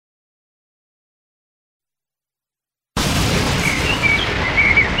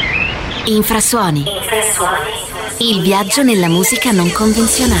Infrasuoni. Il viaggio nella musica non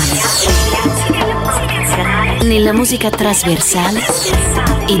convenzionale. Nella musica trasversale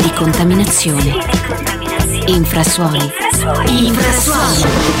e di contaminazione. Infrasuoni. Infrasuoni.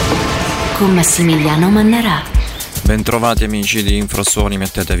 Con Massimiliano Mannarà. Bentrovati amici di Infrasuoni,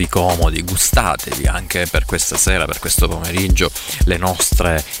 mettetevi comodi, gustatevi anche per questa sera, per questo pomeriggio, le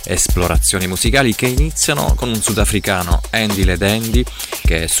nostre esplorazioni musicali che iniziano con un sudafricano, Andy Ledendi,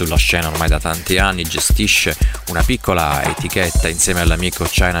 che è sulla scena ormai da tanti anni, gestisce una piccola etichetta insieme all'amico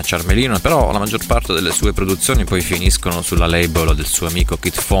China Ciarmelino, però la maggior parte delle sue produzioni poi finiscono sulla label del suo amico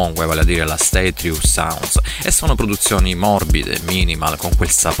Kid Fong, vale a dire la Statue Sounds, e sono produzioni morbide, minimal, con quel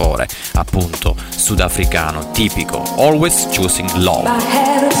sapore appunto sudafricano tipico. Always choosing love. I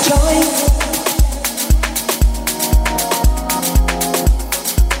had a choice.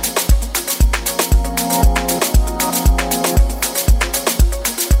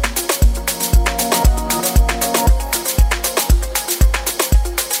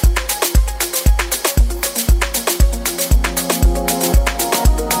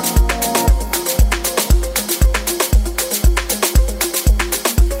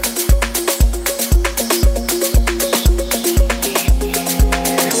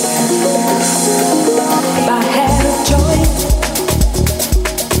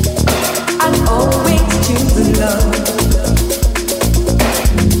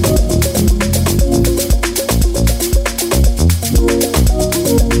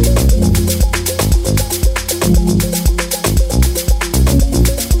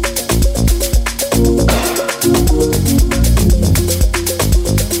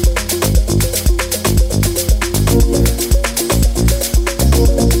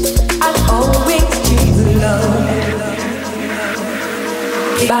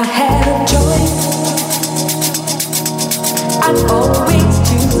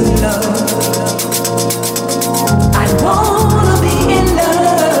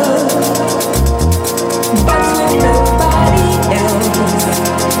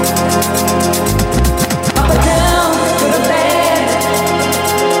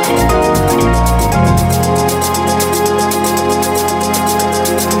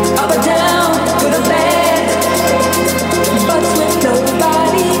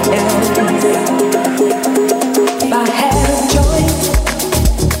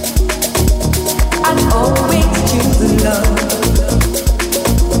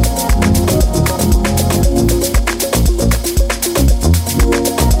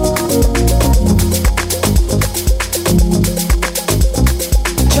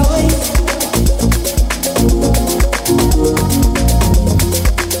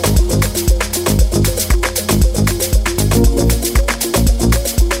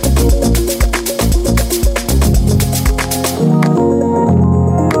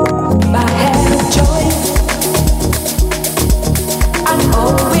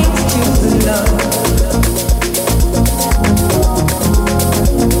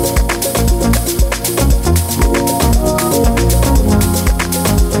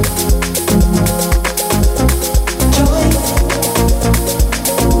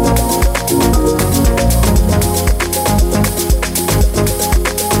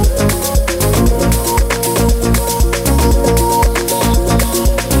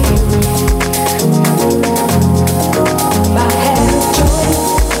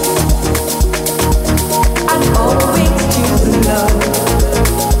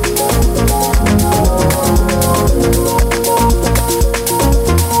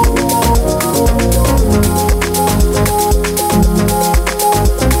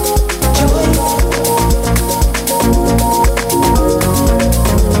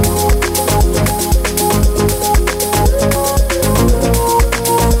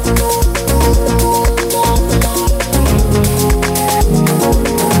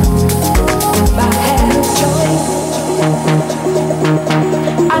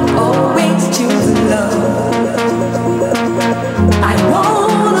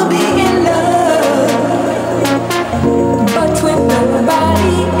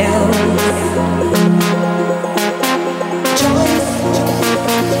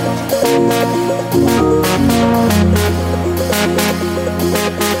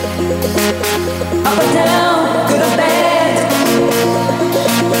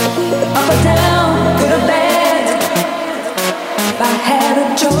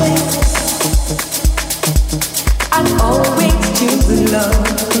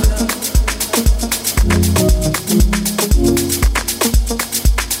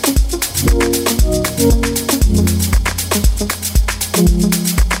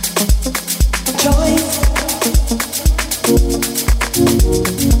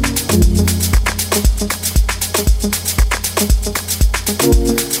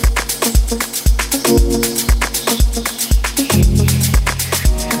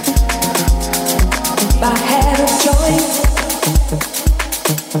 I had a choice,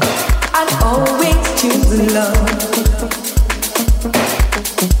 I'd always choose love.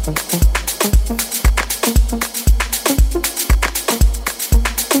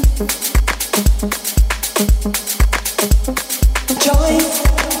 Choice.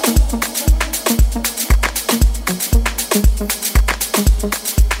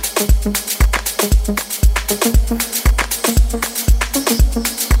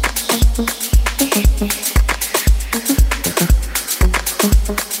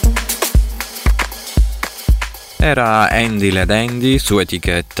 Era Andy Led Andy su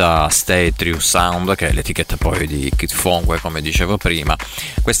etichetta Stay True Sound, che è l'etichetta poi di Kid Fongue, come dicevo prima.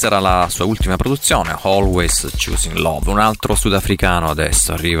 Questa era la sua ultima produzione, Always Choosing Love. Un altro sudafricano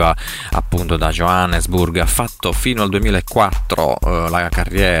adesso arriva appunto da Johannesburg, ha fatto fino al 2004 la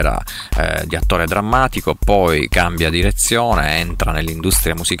carriera di attore drammatico, poi cambia direzione, entra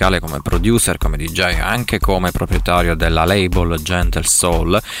nell'industria musicale come producer, come DJ, anche come proprietario della label Gentle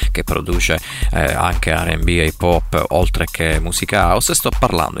Soul, che produce anche R&B e hip hop oltre che musica house. Sto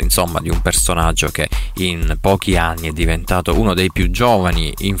parlando insomma di un personaggio che in pochi anni è diventato uno dei più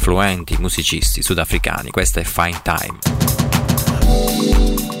giovani influenti musicisti sudafricani. Questa è Fine Time.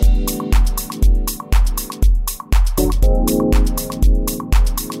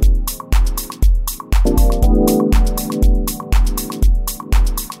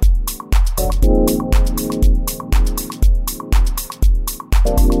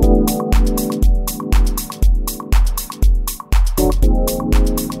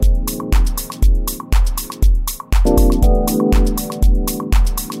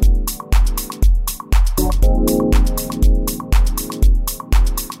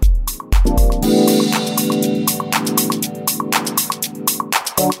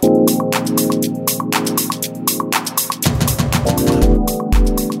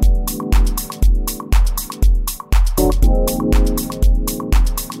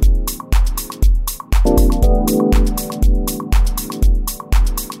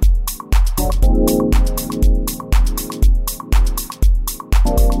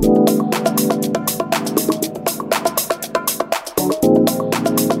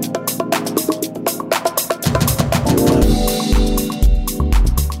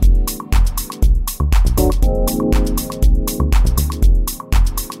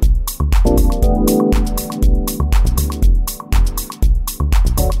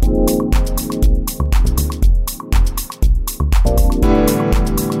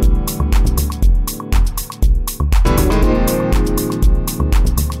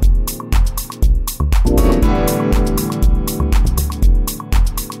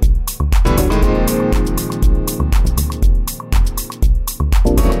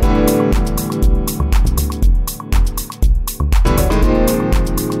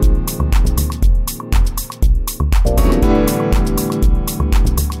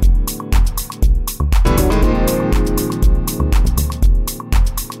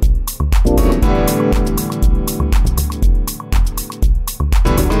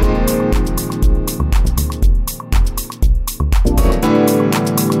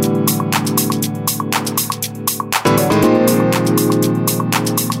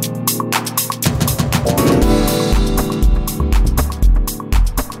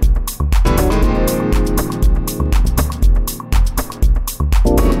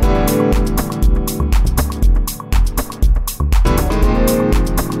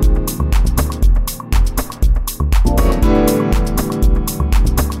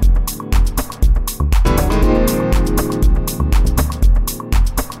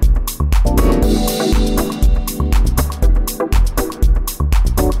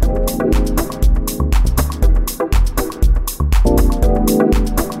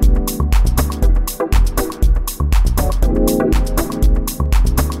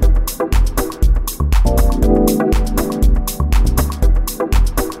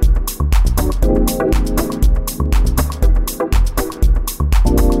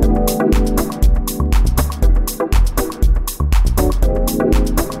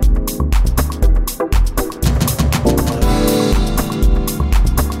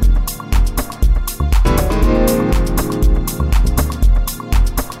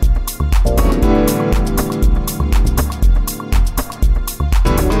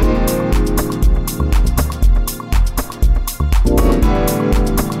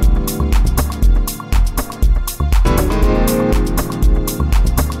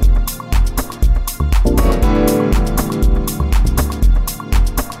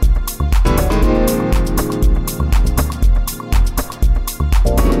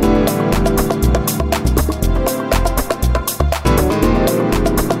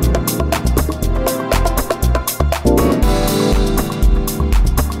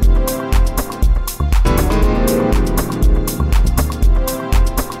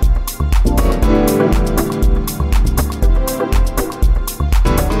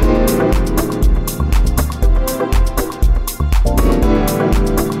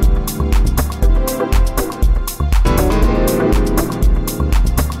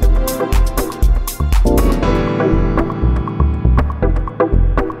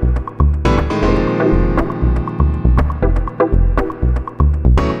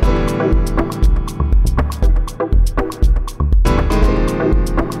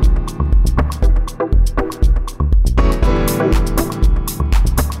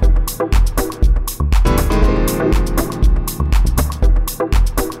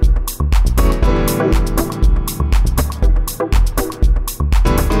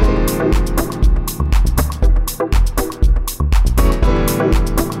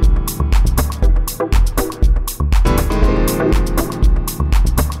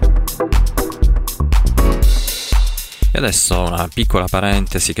 adesso una piccola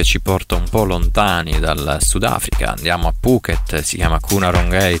parentesi che ci porta un po' lontani dal Sudafrica, andiamo a Phuket, si chiama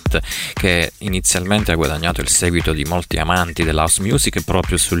Coonaronggate, che inizialmente ha guadagnato il seguito di molti amanti dell'house music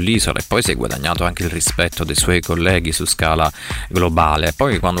proprio sull'isola e poi si è guadagnato anche il rispetto dei suoi colleghi su scala globale.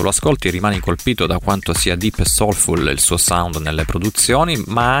 Poi quando lo ascolti rimani colpito da quanto sia deep e soulful il suo sound nelle produzioni,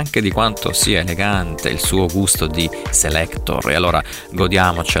 ma anche di quanto sia elegante il suo gusto di selector, e allora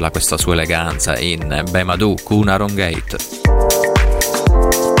godiamocela questa sua eleganza in Bemadu Coonaronggate.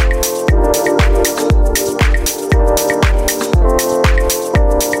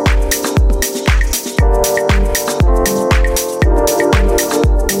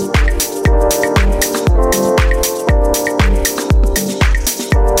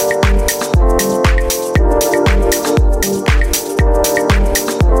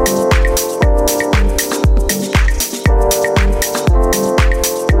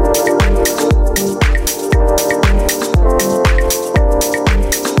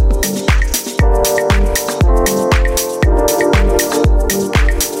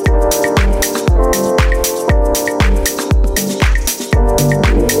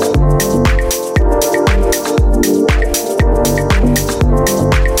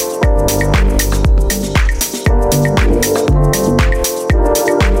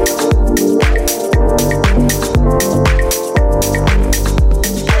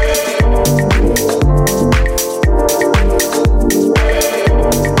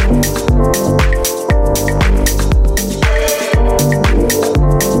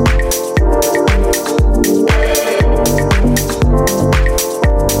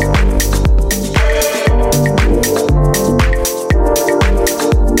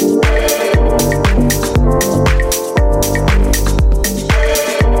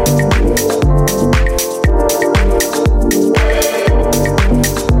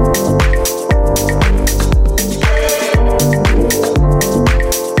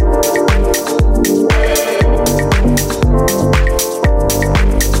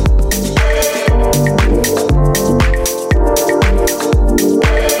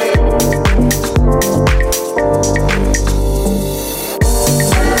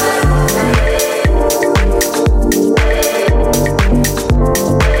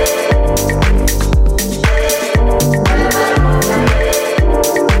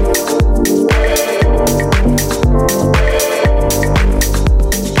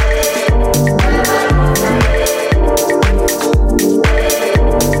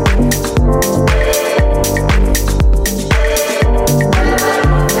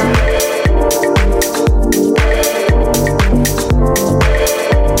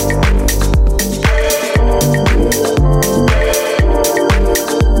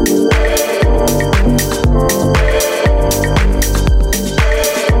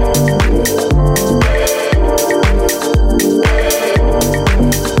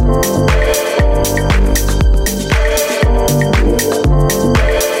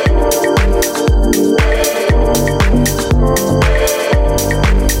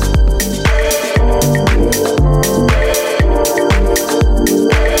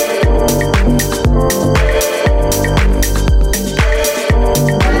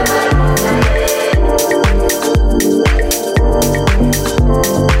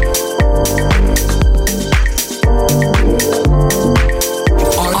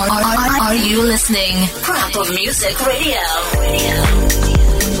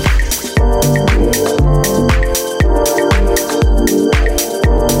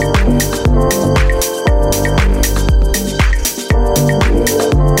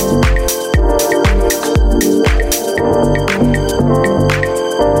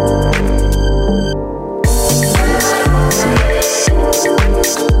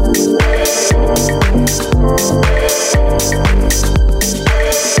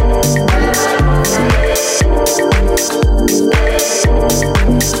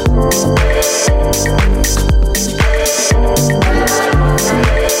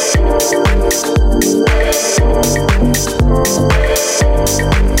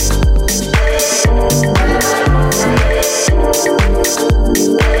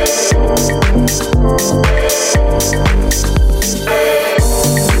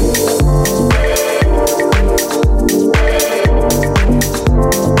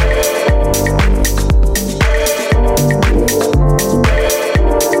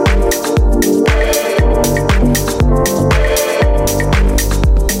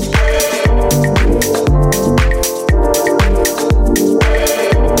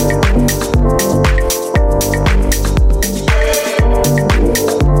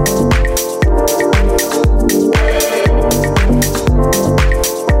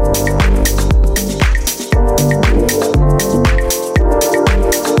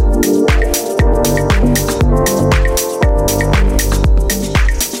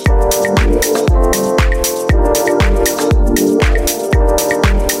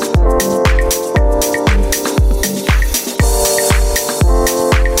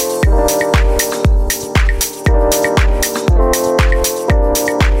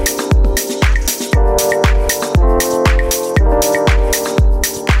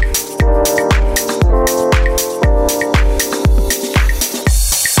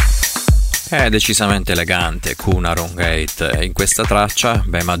 è decisamente elegante Kuna Rongate. In questa traccia,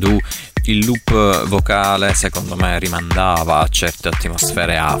 Madou, il loop vocale secondo me rimandava a certe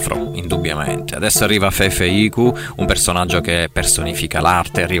atmosfere afro, indubbiamente. Adesso arriva Fefe Iku, un personaggio che personifica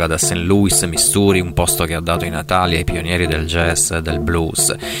l'arte, arriva da St. Louis, Missouri, un posto che ha dato i natali ai pionieri del jazz e del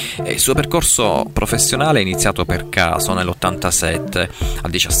blues. E il suo percorso professionale è iniziato per caso nell'87. A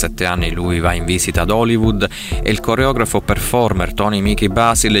 17 anni lui va in visita ad Hollywood e il coreografo performer Tony Mickey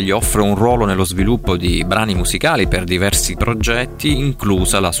Basil gli offre un ruolo nello sviluppo di brani musicali per diversi progetti,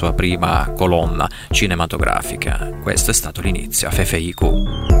 inclusa la sua prima colonna cinematografica. Questo è stato l'inizio a Fefe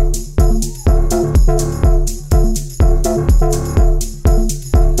Iku.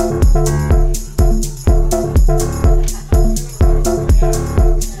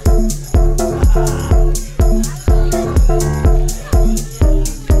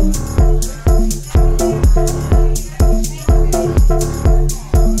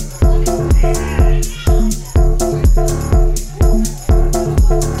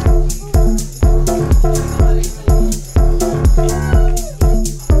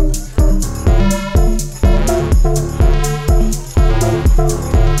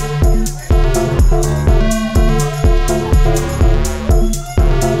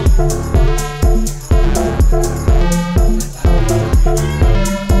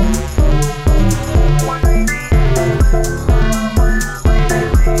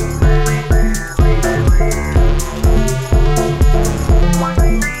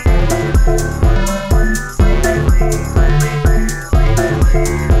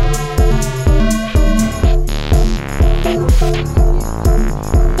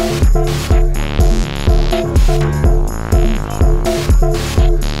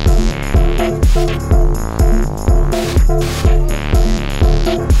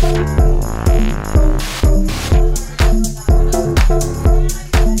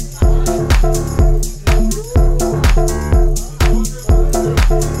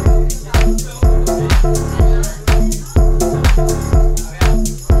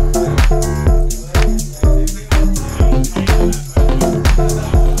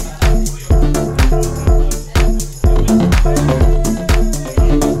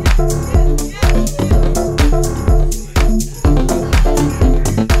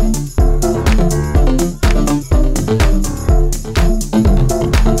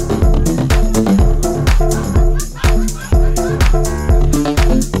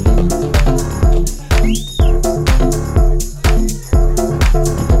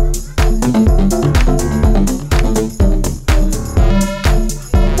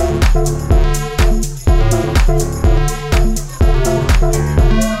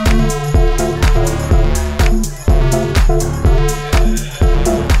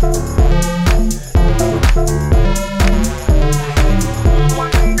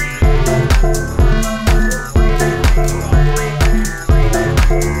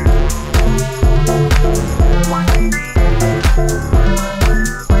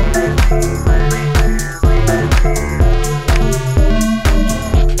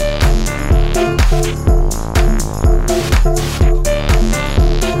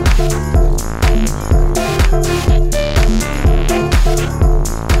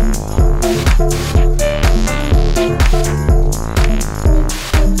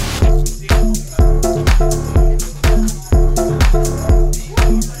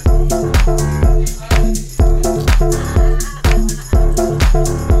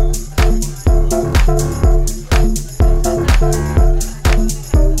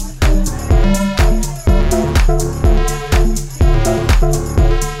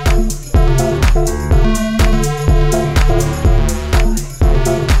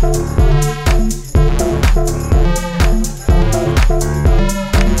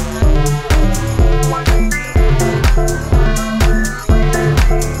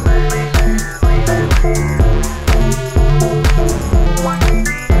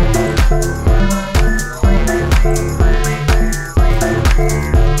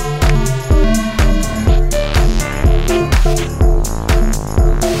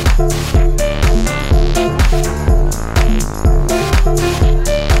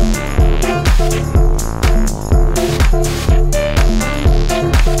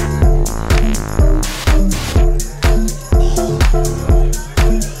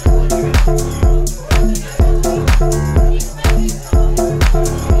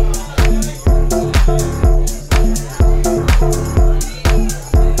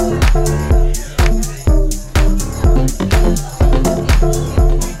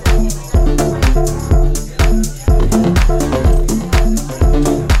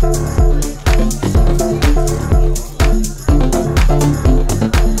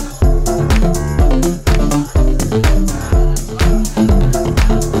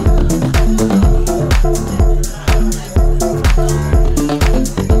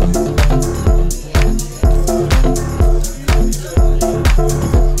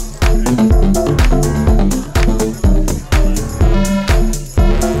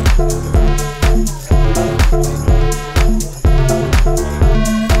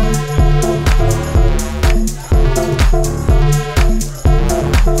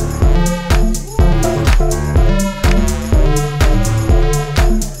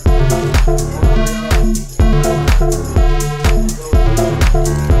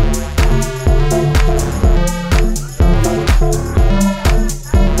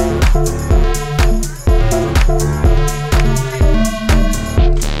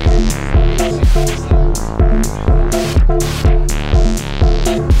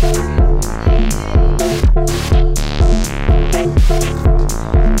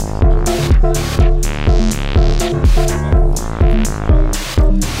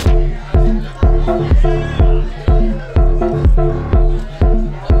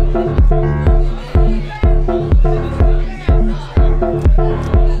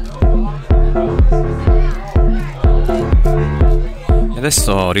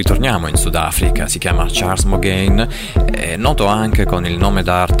 Adesso ritorniamo in Sudafrica, si chiama Charles Mogain, è noto anche con il nome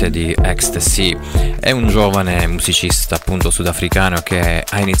d'arte di Ecstasy, è un giovane musicista appunto sudafricano che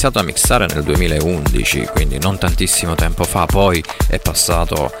ha iniziato a mixare nel 2011, quindi non tantissimo tempo fa, poi è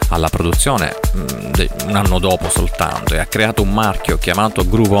passato alla produzione un anno dopo soltanto e ha creato un marchio chiamato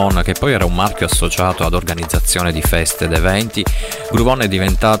Groove On, che poi era un marchio associato ad organizzazione di feste ed eventi. Groove On è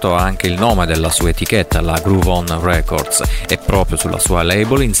diventato anche il nome della sua etichetta, la Groove On Records, e proprio sulla sua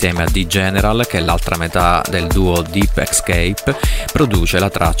label insieme a D-General, che è l'altra metà del duo Deep Escape, produce la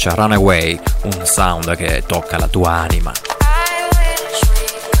traccia Runaway, un sound che tocca la tua anima.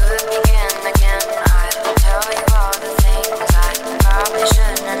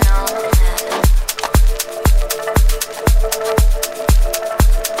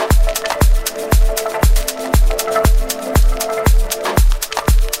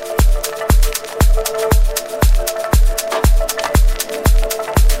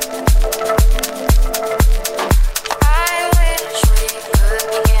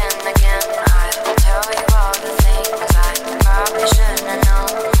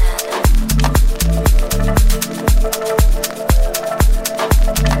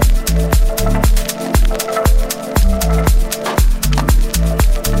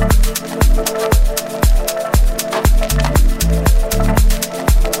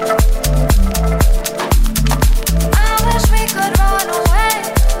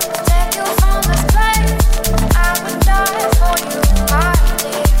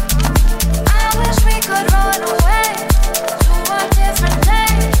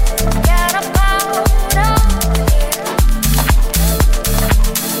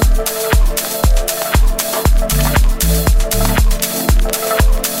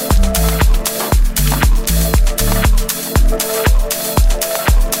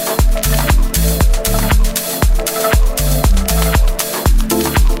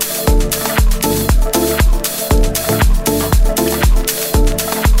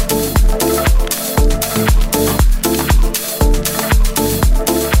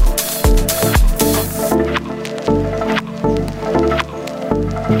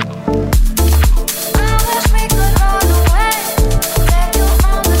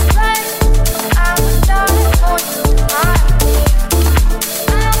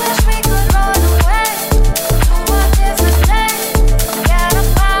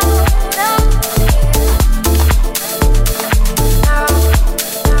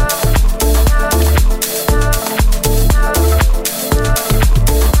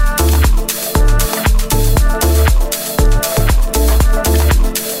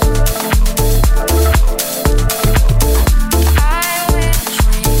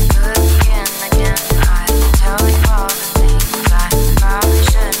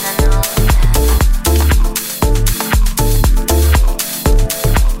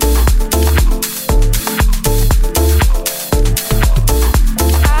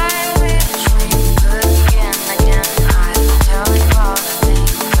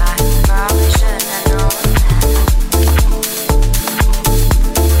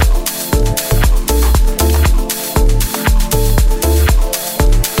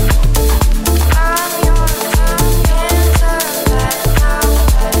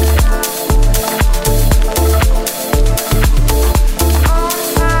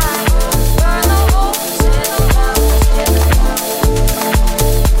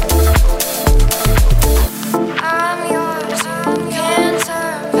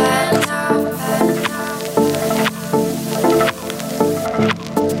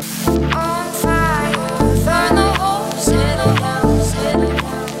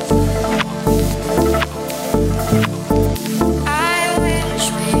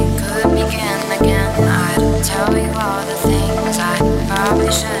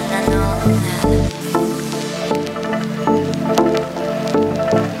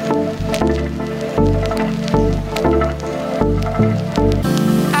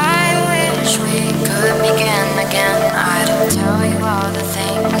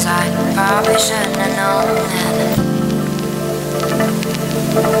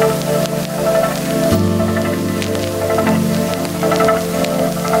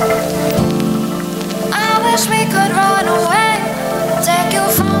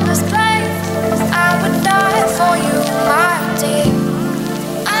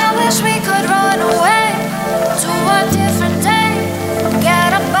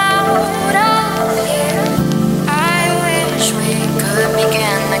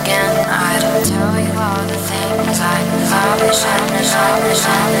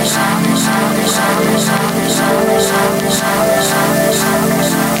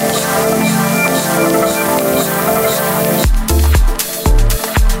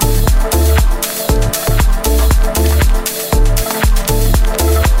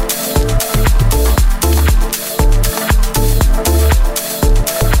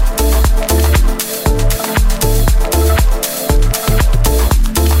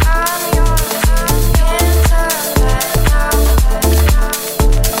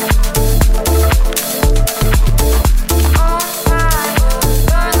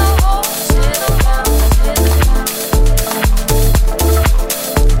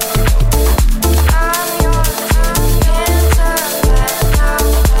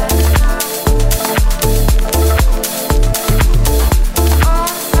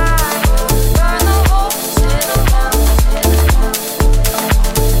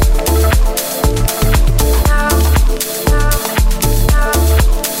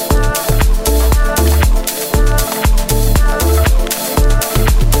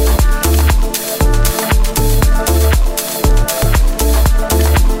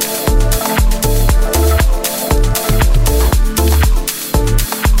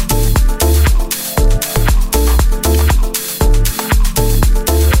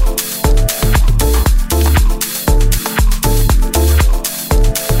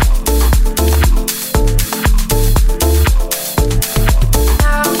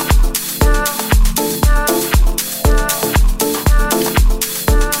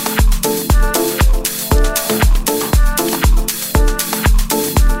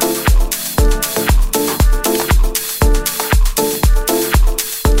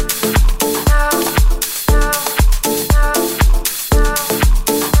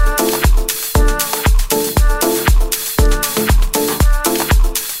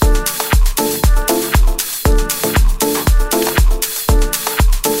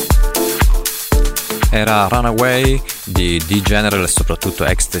 era Runaway di D-General e soprattutto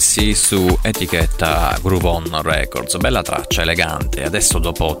Ecstasy su etichetta Groove On Records. Bella traccia, elegante. Adesso,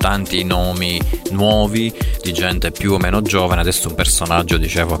 dopo tanti nomi nuovi di gente più o meno giovane, adesso un personaggio,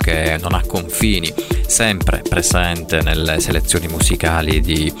 dicevo, che non ha confini, sempre presente nelle selezioni musicali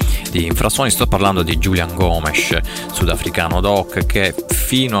di Infrasuoni. Sto parlando di Julian Gomes, sudafricano doc, che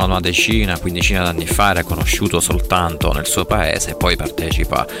fino a una quindicina d'anni fa era conosciuto soltanto nel suo paese, poi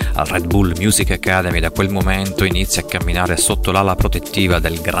partecipa al Red Bull Music Academy. Da quel momento inizia a camminare sotto l'ala protettiva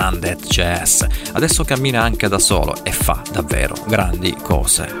del grande jazz. Adesso cammina anche da solo e fa davvero grandi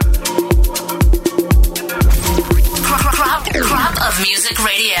cose. Crop of Music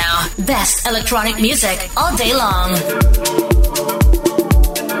Radio. Best electronic music all day long.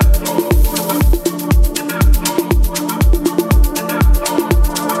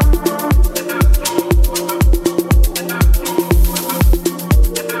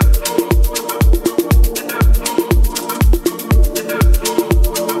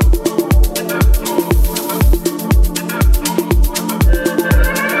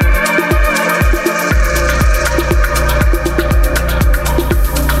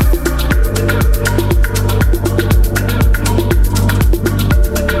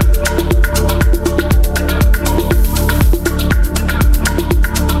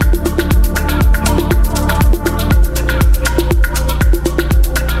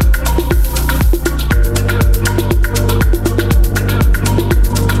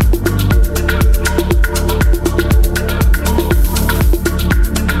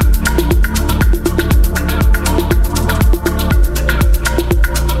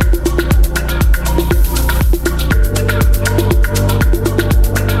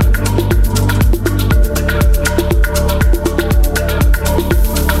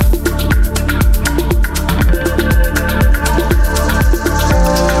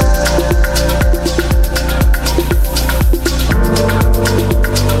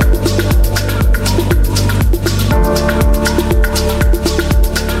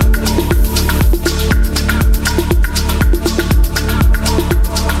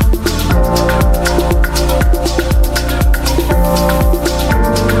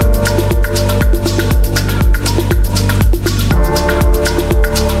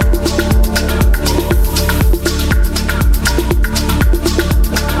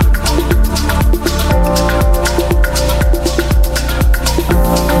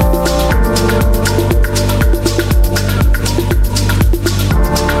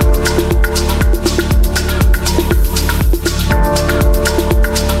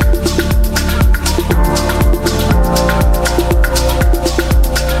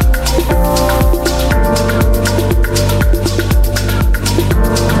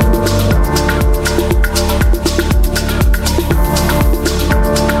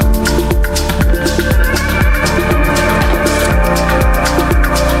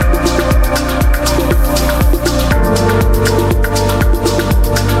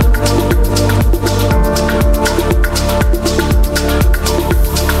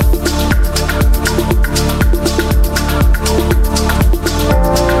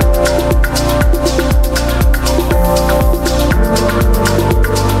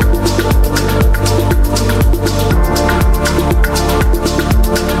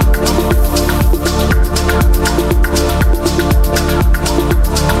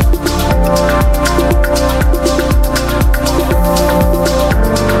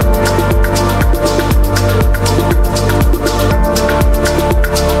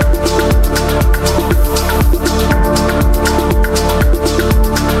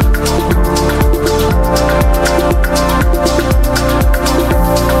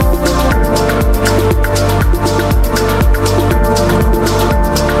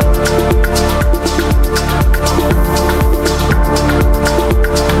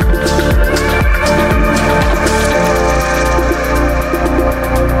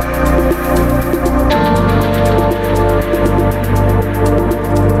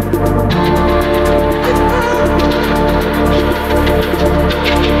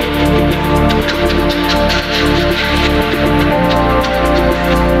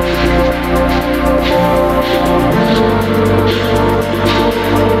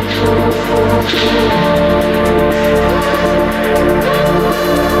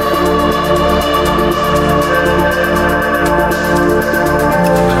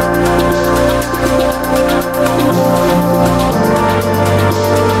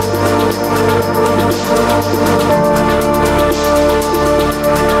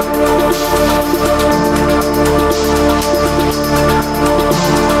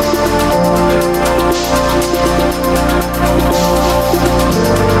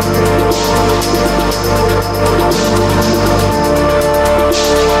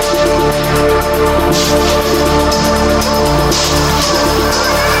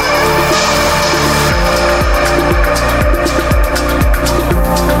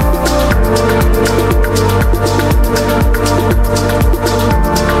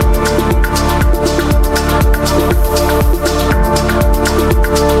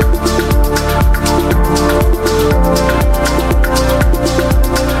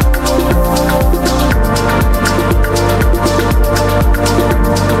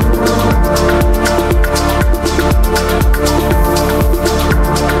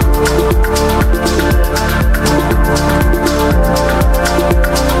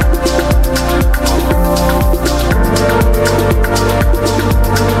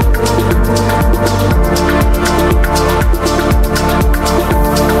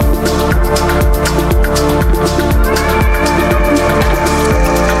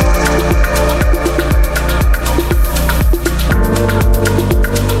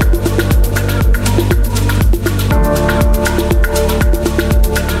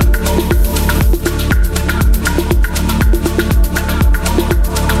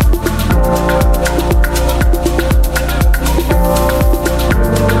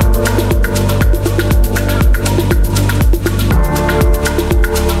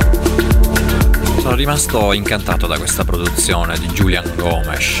 rimasto incantato da questa produzione di Julian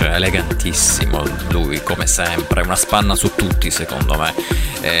Gomes, elegantissimo lui come sempre, una spanna su tutti secondo me.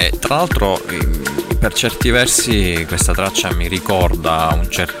 Tra l'altro per certi versi questa traccia mi ricorda un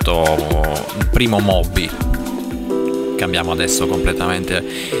primo Moby. Cambiamo adesso completamente,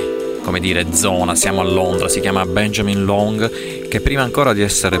 come dire, zona, siamo a Londra, si chiama Benjamin Long, che prima ancora di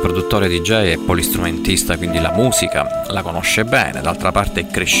essere produttore DJ è polistrumentista, quindi la musica la conosce bene, d'altra parte è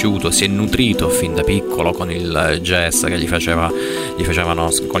cresciuto, si è nutrito fin da piccolo con il jazz che gli faceva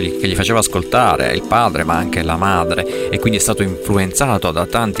ascoltare il padre ma anche la madre, e quindi è stato influenzato da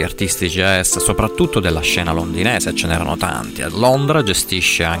tanti artisti jazz, soprattutto della scena londinese, ce n'erano tanti. A Londra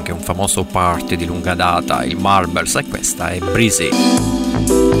gestisce anche un famoso party di lunga data, il Marbles, e questa è Breezy.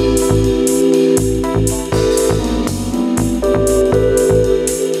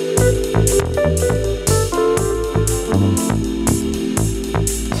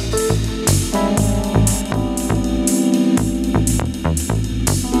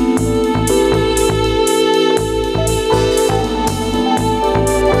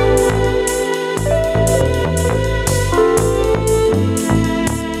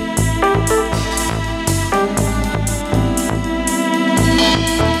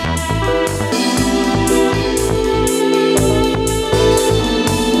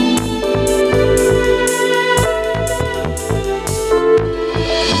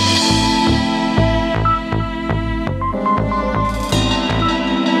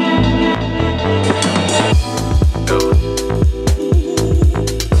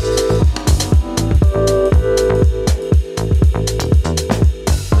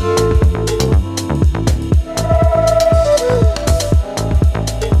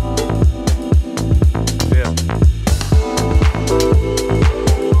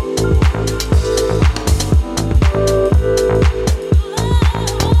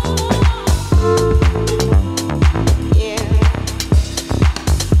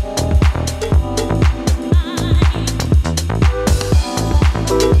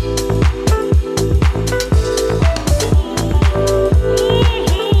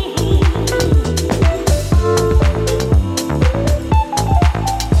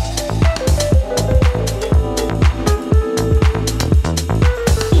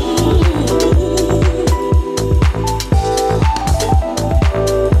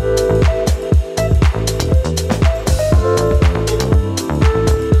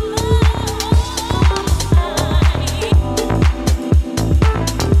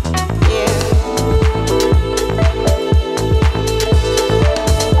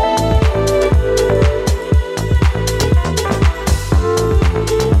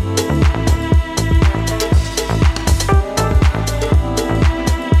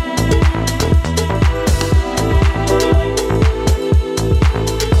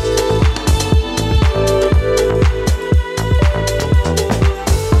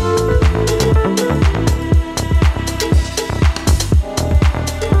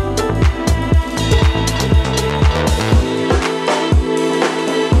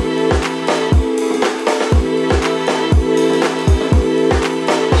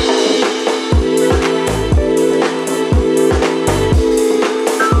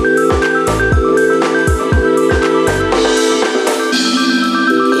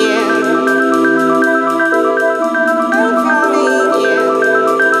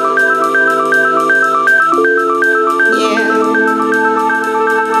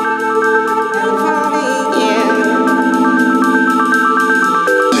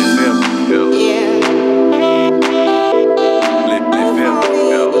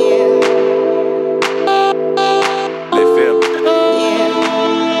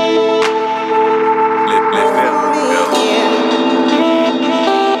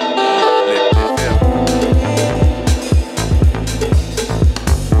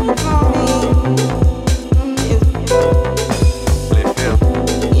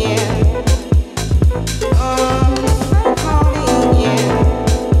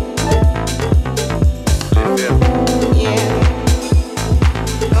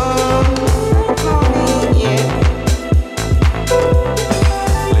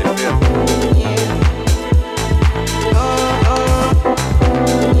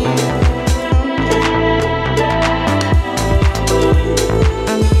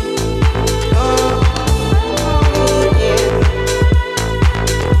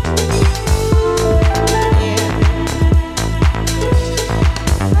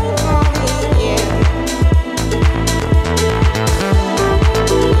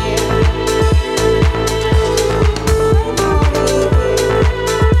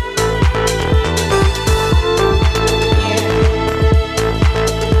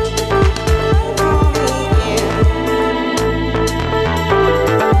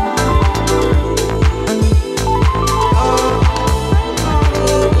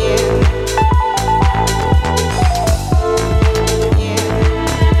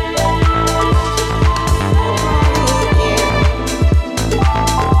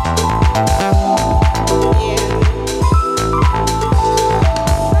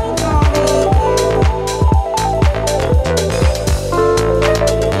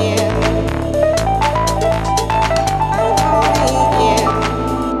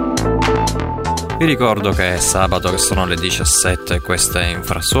 Vi ricordo che è sabato, che sono le 17, queste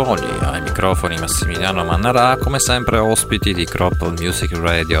Infrasuoni, ai microfoni Massimiliano Mannarà, come sempre ospiti di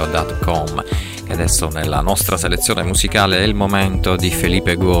cropmusicradio.com. E adesso nella nostra selezione musicale è il momento di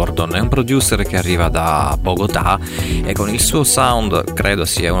Felipe Gordon, è un producer che arriva da Bogotà e con il suo sound credo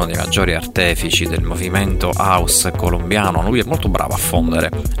sia uno dei maggiori artefici del movimento house colombiano. Lui è molto bravo a fondere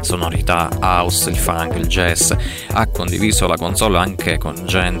sonorità house, il funk, il jazz, ha condiviso la console anche con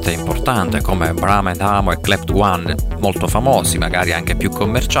gente importante come Bram & Amo e Clapped One, molto famosi, magari anche più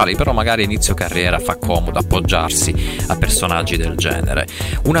commerciali, però magari a inizio carriera fa comodo appoggiarsi a personaggi del genere.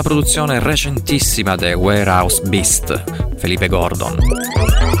 Una produzione recentissima The Warehouse Beast, Felipe Gordon.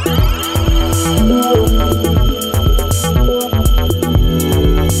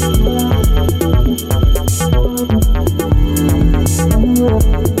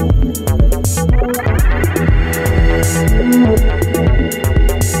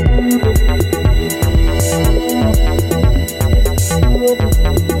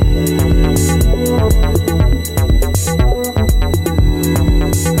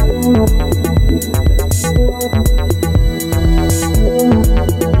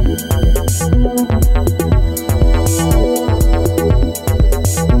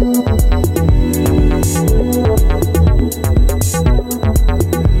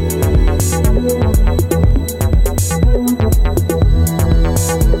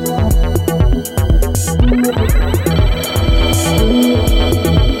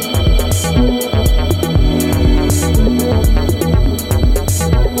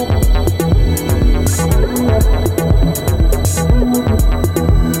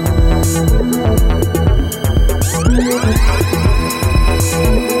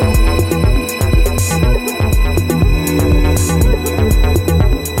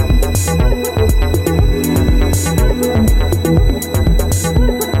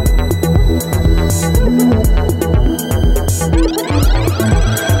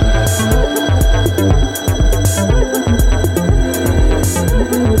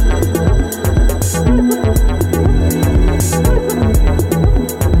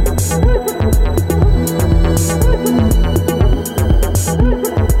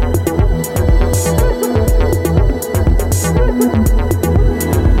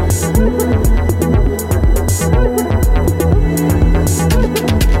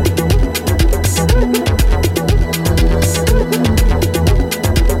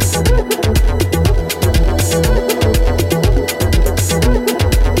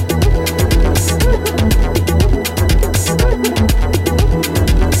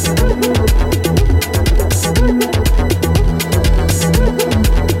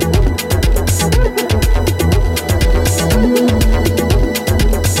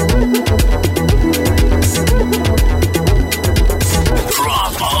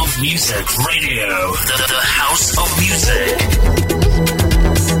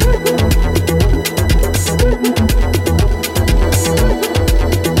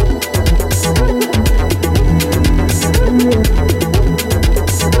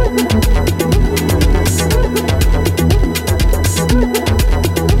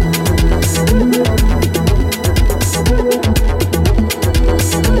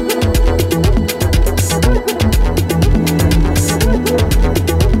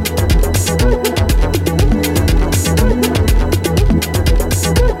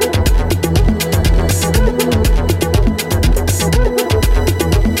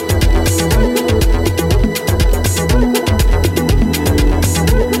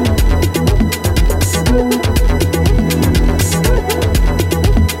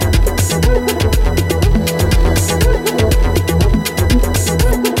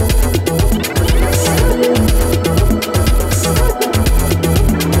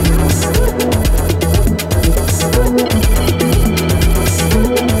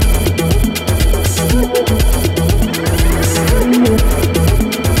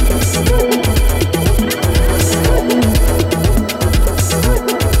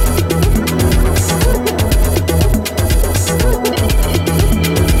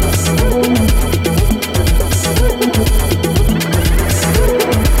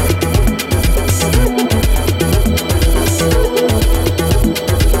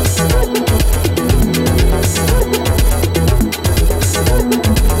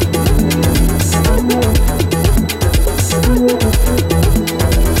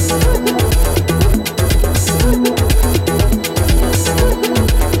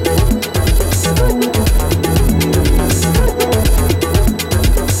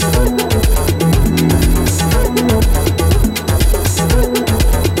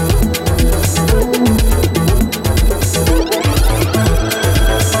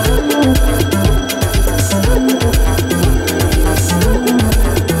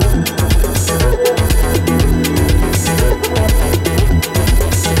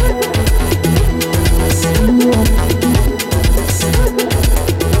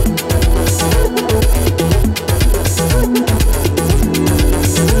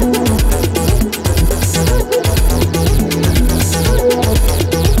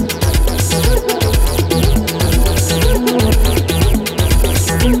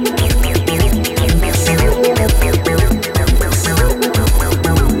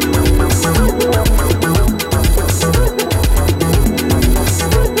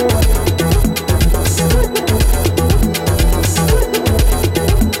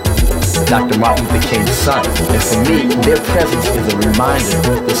 Dr. Martin Luther King's son. And for me, their presence is a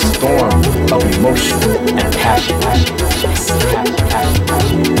reminder of the storm of emotion and passion.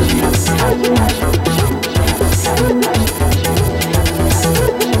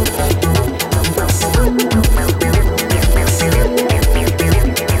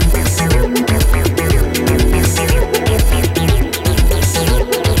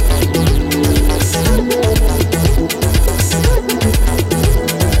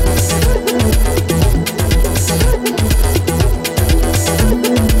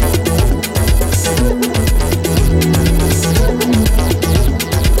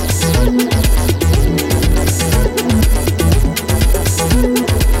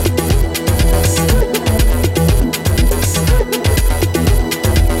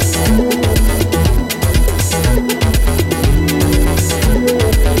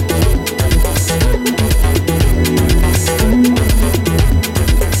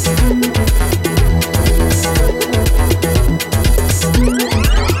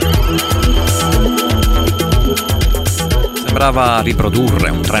 Sembrava riprodurre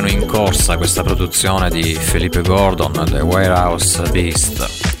un treno in corsa questa produzione di Philippe Gordon, The Warehouse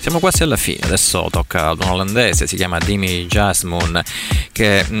Beast. Siamo quasi alla fine, adesso tocca ad un olandese, si chiama Dimi Jasmine,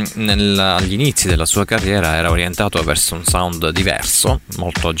 che agli inizi della sua carriera era orientato verso un sound diverso,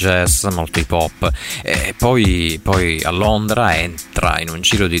 molto jazz, molto hip hop, e poi a Londra entra in un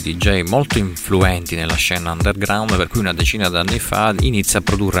giro di DJ molto influenti nella scena underground, per cui una decina d'anni fa inizia a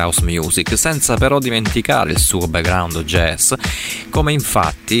produrre house music, senza però dimenticare il suo background jazz, come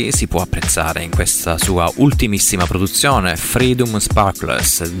infatti si può apprezzare in questa sua ultimissima produzione, Freedom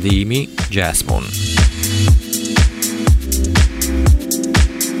Sparklers, Dimi Jasmine.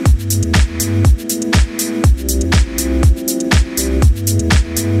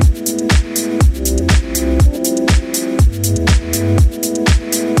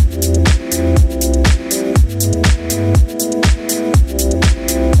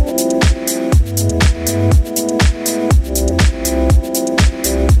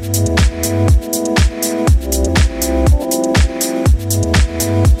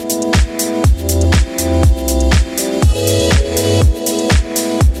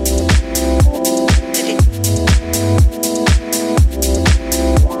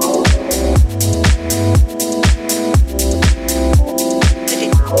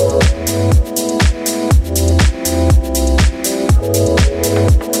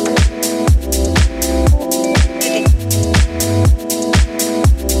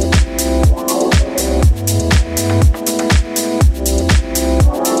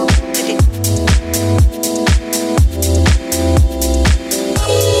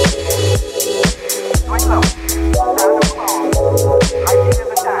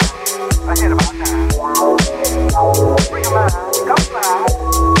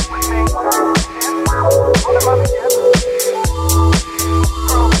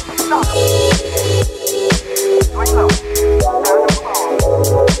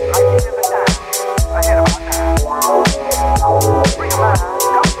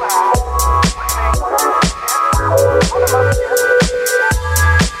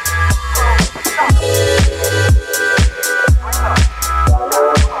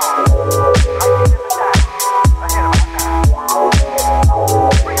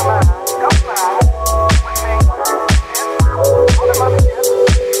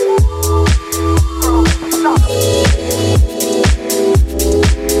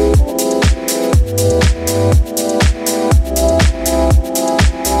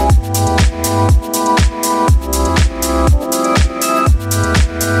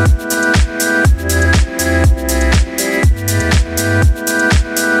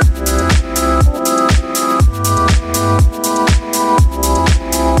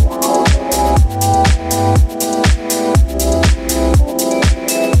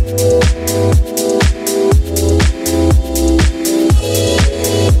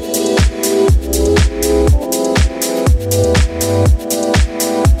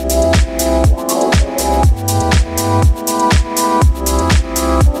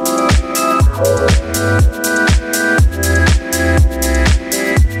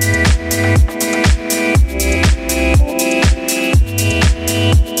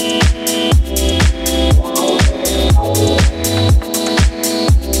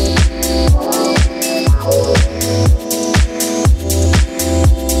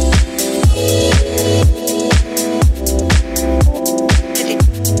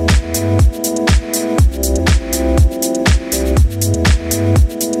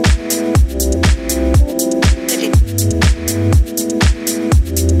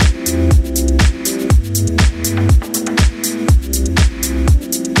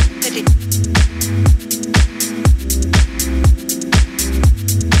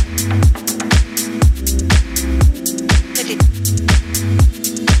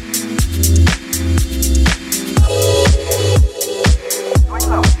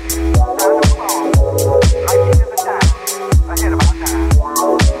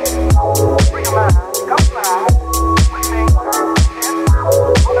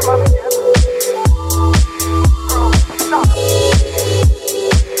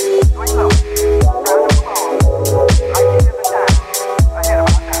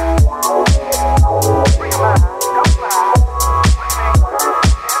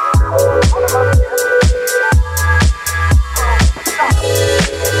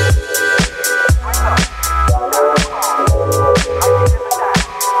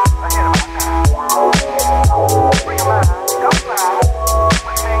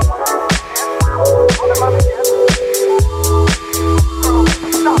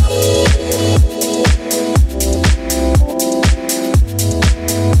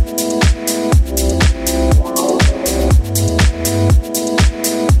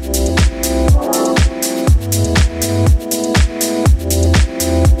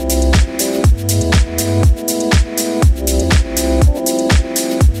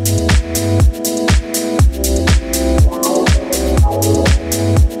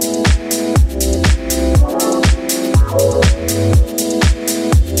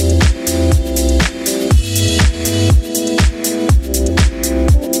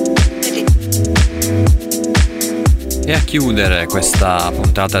 chiudere questa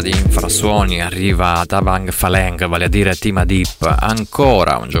puntata di Infrasuoni arriva Tabang Faleng, vale a dire Tima Deep,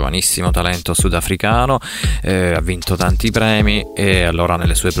 ancora un giovanissimo talento sudafricano, ha vinto tanti premi e allora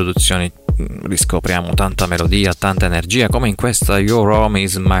nelle sue produzioni riscopriamo tanta melodia, tanta energia, come in questa Your Home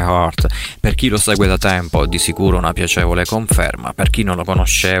Is My Heart. Per chi lo segue da tempo di sicuro una piacevole conferma, per chi non lo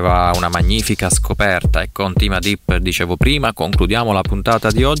conosceva una magnifica scoperta. E con Tima Deep, dicevo prima, concludiamo la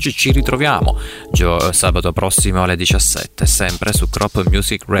puntata di oggi. Ci ritroviamo sabato prossimo alle 17 sempre su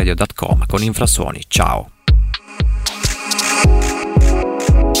cropmusicradio.com con Infrasuoni. Ciao.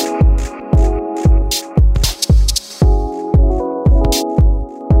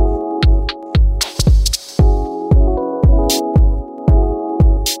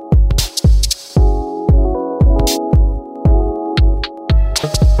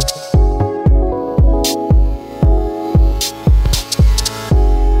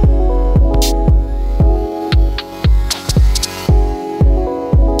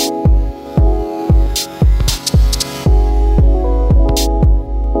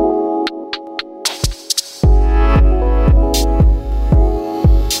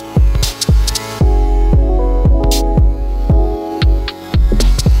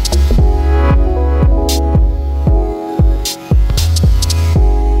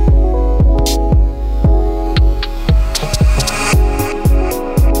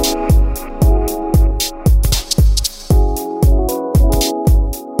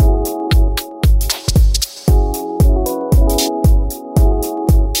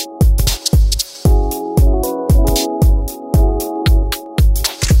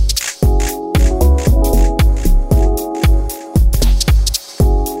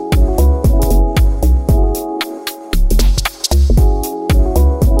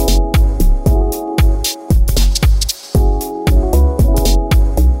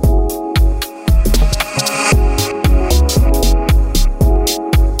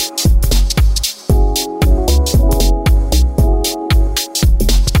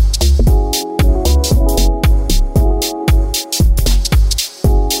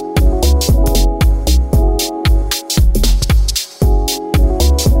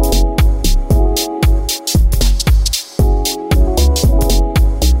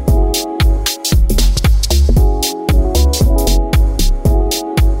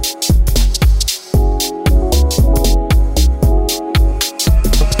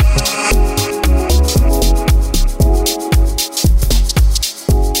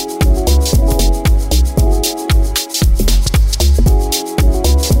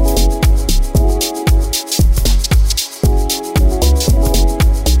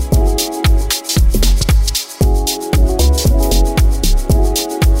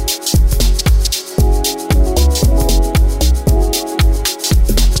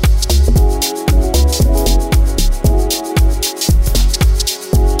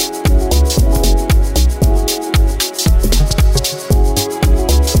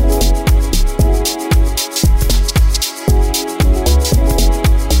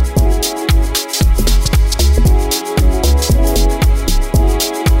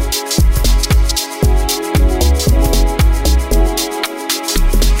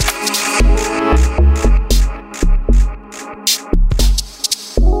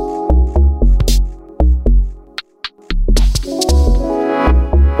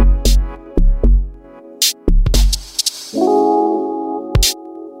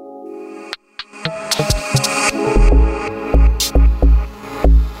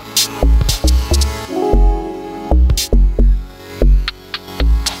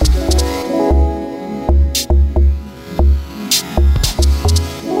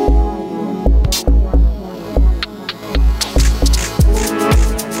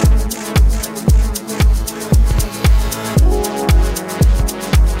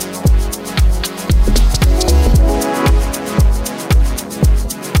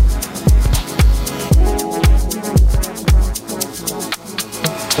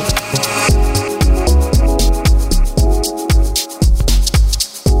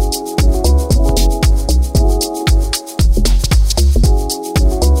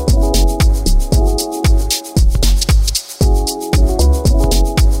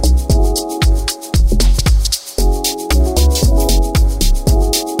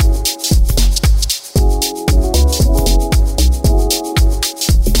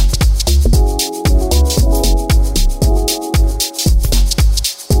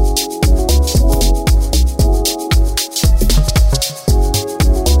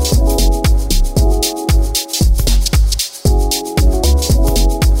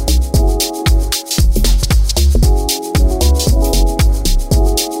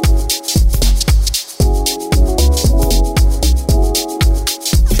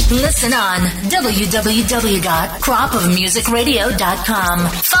 Listen on www.cropofmusicradio.com.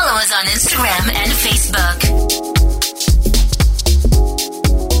 Follow us on Instagram and Facebook.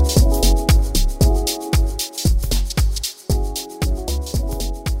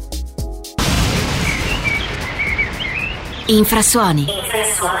 Infrasuoni.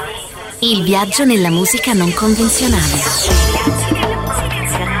 Il viaggio nella musica non convenzionale.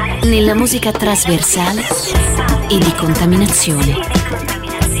 Nella musica trasversale e di contaminazione.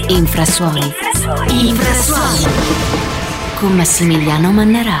 Infrasuoni. Con Massimiliano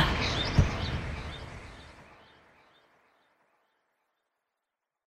Mannarà.